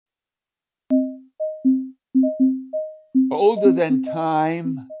Older than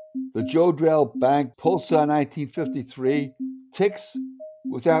time, the Jodrell Bank Pulsar 1953 ticks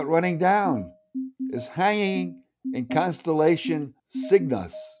without running down, is hanging in constellation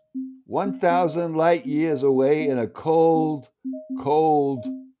Cygnus, 1,000 light years away in a cold, cold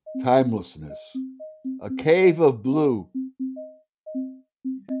timelessness. A cave of blue.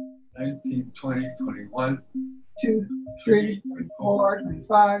 19, 20, 21, 2, 3, 4,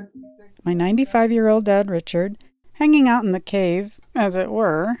 25. My 95-year-old dad, Richard, hanging out in the cave, as it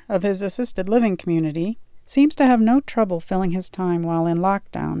were, of his assisted living community, seems to have no trouble filling his time while in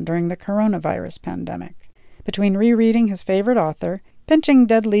lockdown during the coronavirus pandemic. Between rereading his favorite author, pinching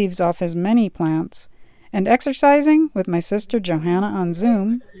dead leaves off his many plants, and exercising with my sister Johanna on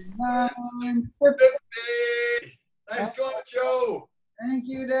Zoom. 50. Nice going, Joe. Thank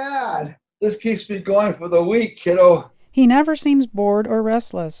you, Dad. This keeps me going for the week, kiddo. He never seems bored or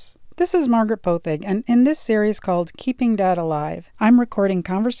restless. This is Margaret Pothig, and in this series called Keeping Dad Alive, I'm recording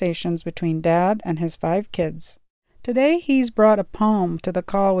conversations between Dad and his 5 kids. Today he's brought a poem to the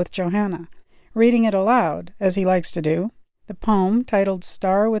call with Johanna, reading it aloud, as he likes to do. The poem, titled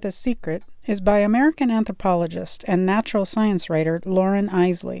Star with a Secret, is by American anthropologist and natural science writer Loren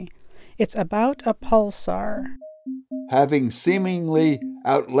Eiseley. It's about a pulsar. Having seemingly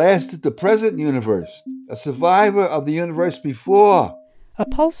outlasted the present universe, a survivor of the universe before. A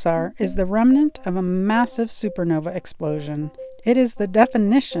pulsar is the remnant of a massive supernova explosion. It is the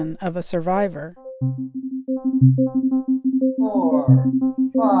definition of a survivor. 4,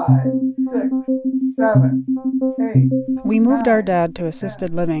 5, 6, 7, 8. We moved our dad to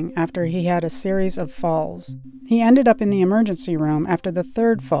assisted living after he had a series of falls. He ended up in the emergency room after the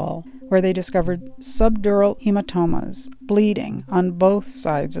 3rd fall, where they discovered subdural hematomas, bleeding on both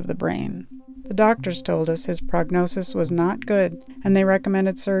sides of the brain. The doctors told us his prognosis was not good, and they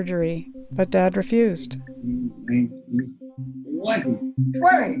recommended surgery, but Dad refused. 20.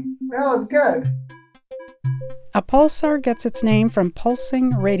 That was good. A pulsar gets its name from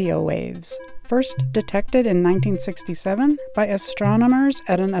pulsing radio waves, first detected in 1967 by astronomers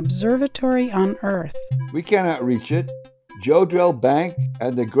at an observatory on Earth. We cannot reach it. Jodrell Bank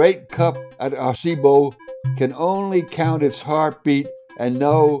and the Great Cup at Arecibo can only count its heartbeat and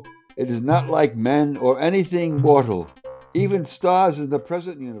know it is not like men or anything mortal, even stars in the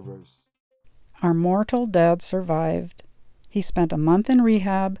present universe. Our mortal dad survived. He spent a month in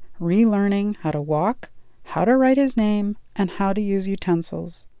rehab, relearning how to walk, how to write his name, and how to use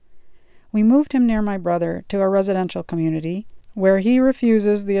utensils. We moved him near my brother to a residential community where he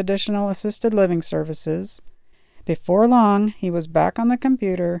refuses the additional assisted living services. Before long, he was back on the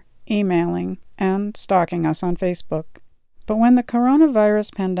computer, emailing, and stalking us on Facebook. But when the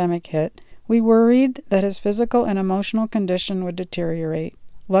coronavirus pandemic hit, we worried that his physical and emotional condition would deteriorate.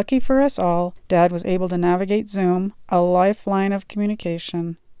 Lucky for us all, Dad was able to navigate Zoom, a lifeline of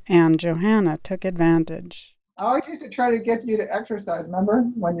communication, and Johanna took advantage. I always used to try to get you to exercise, remember,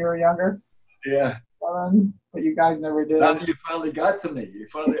 when you were younger? Yeah. But you guys never did. Now you finally got to me.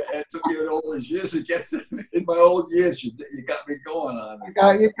 It took you all those years to get to me. In my old years, you got me going on it. I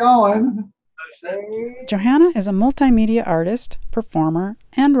got you going. Johanna is a multimedia artist, performer,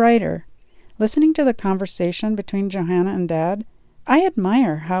 and writer. Listening to the conversation between Johanna and Dad, I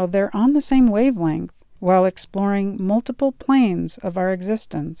admire how they're on the same wavelength while exploring multiple planes of our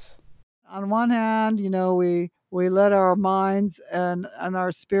existence. On one hand, we let our minds and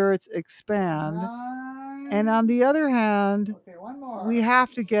our spirits expand. And on the other hand, we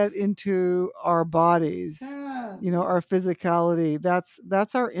have to get into our bodies, our physicality.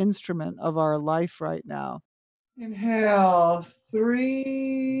 That's our instrument of our life right now. Inhale,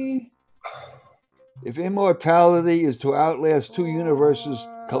 3. If immortality is to outlast 2 universes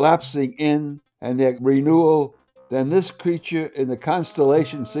collapsing in and their renewal, then this creature in the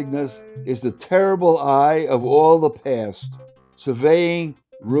constellation Cygnus is the terrible eye of all the past, surveying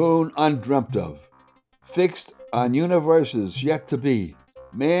ruin undreamt of, fixed on universes yet to be.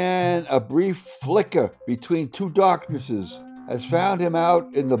 Man, a brief flicker between 2 darknesses, has found him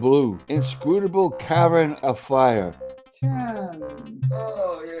out in the blue, inscrutable cavern of fire. 10.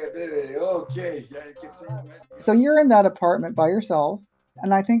 Oh, yeah, baby. Okay. Yeah, I can see you, man. So you're in that apartment by yourself.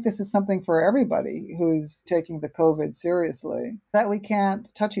 And I think this is something for everybody who's taking the COVID seriously, that we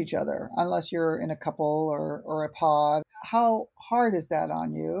can't touch each other unless you're in a couple or a pod. How hard is that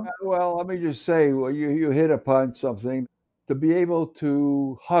on you? Well, let me just say, you hit upon something. To be able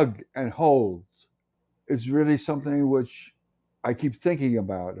to hug and hold is really something which I keep thinking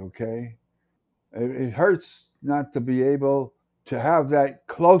about, okay? It hurts not to be able to have that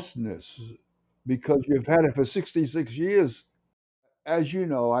closeness because you've had it for 66 years. As you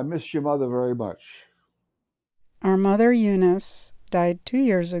know, I miss your mother very much. Our mother, Eunice, died 2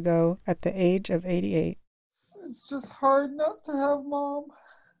 years ago at the age of 88. It's just hard not to have Mom.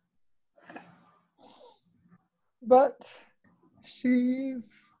 But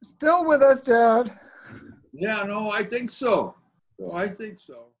she's still with us, Dad. Yeah, no, I think so.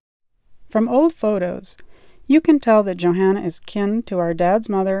 From old photos, you can tell that Johanna is kin to our dad's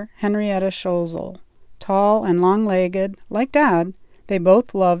mother, Henrietta Scholzel. Tall and long-legged, like Dad, they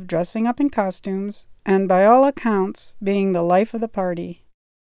both loved dressing up in costumes, and by all accounts, being the life of the party.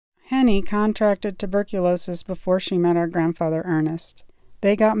 Henny contracted tuberculosis before she met our grandfather Ernest.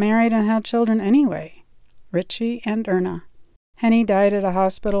 They got married and had children anyway, Richie and Erna. Henny died at a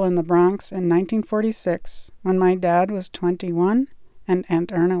hospital in the Bronx in 1946 when my dad was 21 and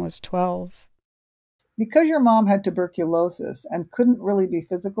Aunt Erna was 12. Because your mom had tuberculosis and couldn't really be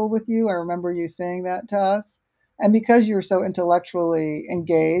physical with you, I remember you saying that to us, and because you're so intellectually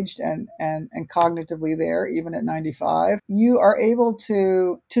engaged and cognitively there, even at 95, you are able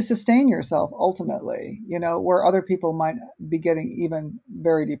to sustain yourself ultimately, where other people might be getting even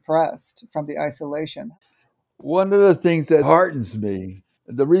very depressed from the isolation. One of the things that heartens me,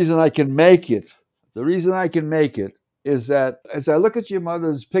 the reason I can make it is that as I look at your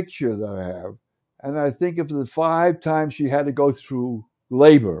mother's picture that I have, and I think of the 5 times she had to go through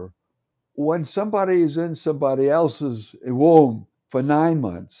labor, when somebody is in somebody else's womb for 9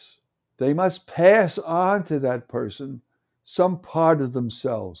 months, they must pass on to that person some part of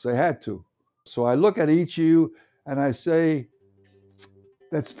themselves. They had to. So I look at each of you and I say,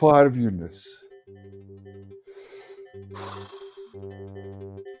 that's part of Eunice.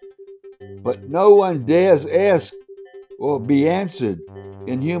 But no one dares ask or be answered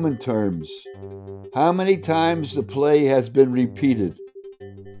in human terms how many times the play has been repeated.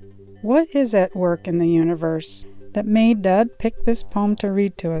 What is at work in the universe that made Dad pick this poem to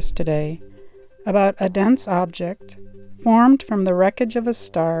read to us today about a dense object formed from the wreckage of a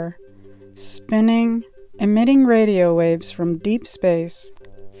star, spinning, emitting radio waves from deep space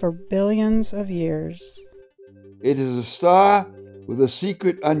for billions of years? It is a star with a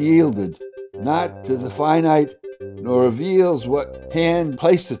secret unyielded, not to the finite, nor reveals what hand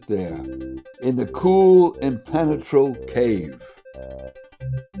placed it there in the cool, impenetrable cave.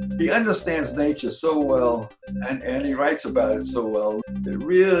 He understands nature so well, and he writes about it so well. It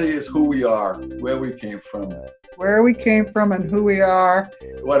really is who we are, where we came from. Where we came from and who we are.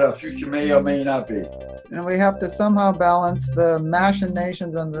 What our future may or may not be. And we have to somehow balance the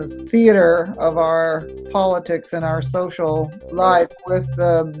machinations and the theater of our politics and our social life with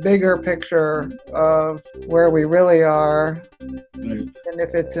the bigger picture of where we really are. Right. And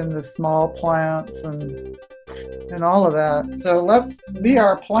if it's in the small plants and all of that. So let's be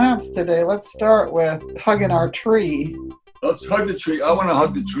our plants today. Let's start with hugging our tree. Let's hug the tree. I want to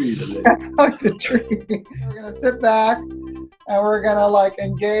hug the tree today. Let's hug the tree. We're going to sit back and we're going to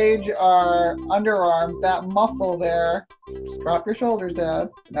engage our underarms, that muscle there. Drop your shoulders, Dad.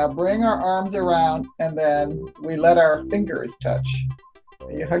 Now bring our arms around and then we let our fingers touch.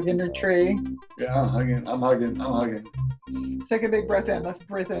 Are you hugging your tree? Yeah, I'm hugging. Let's take a big breath in. Let's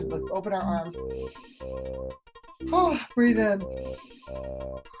breathe in. Let's open our arms. Oh, breathe in.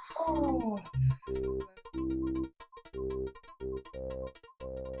 Oh.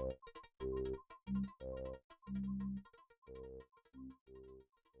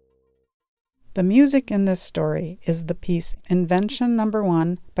 The music in this story is the piece Invention No.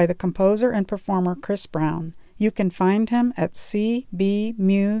 1 by the composer and performer Chris Brown. You can find him at cbmuse.com,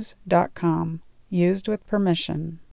 used with permission.